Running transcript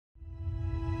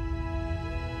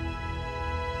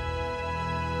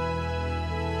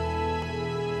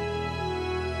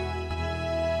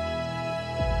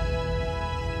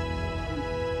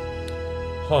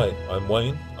Hi, I'm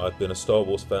Wayne. I've been a Star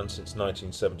Wars fan since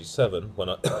 1977 when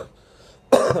I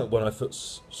when I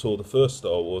first saw the first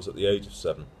Star Wars at the age of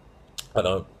 7. And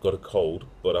I got a cold,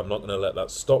 but I'm not going to let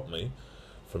that stop me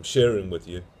from sharing with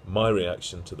you my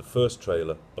reaction to the first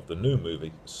trailer of the new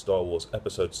movie, Star Wars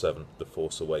Episode VII, The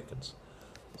Force Awakens.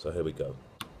 So here we go.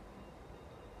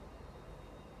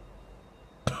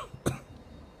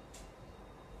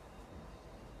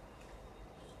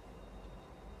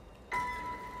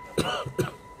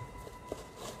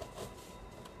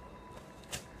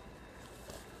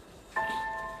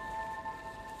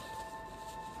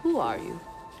 Who are you?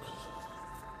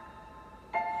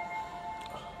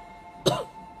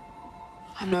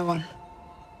 I'm no one.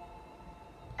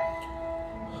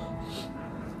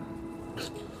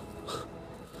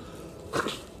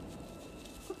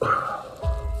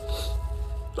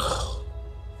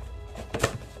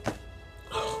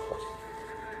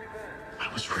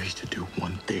 I was raised to do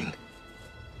one thing,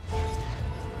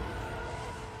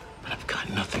 but I've got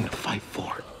nothing to fight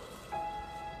for.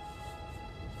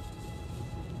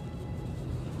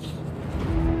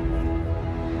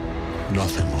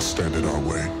 Nothing will stand in our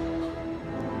way.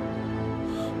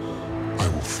 I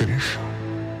will finish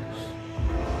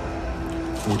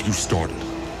what you started.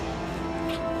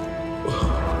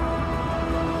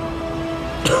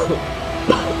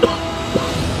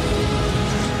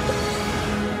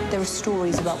 There are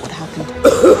stories about what happened.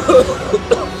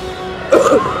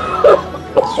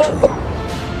 It's true.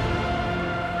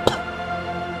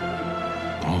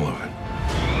 All of it.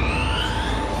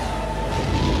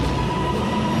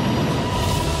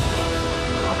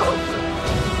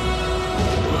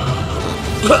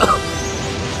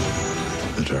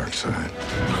 The dark side.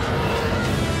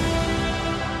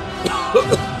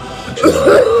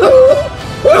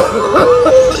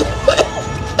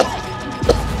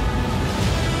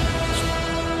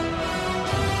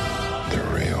 They're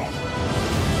real.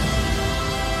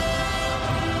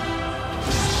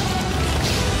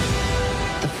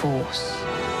 The Force.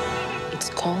 It's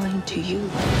calling to you.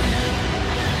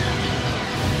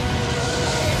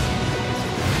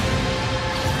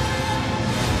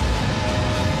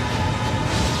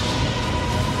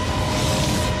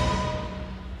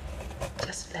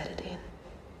 Just let it in.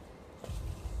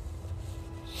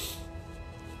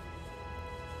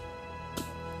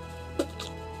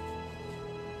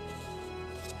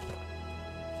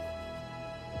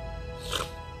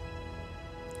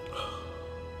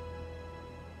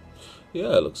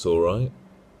 Yeah, it looks alright.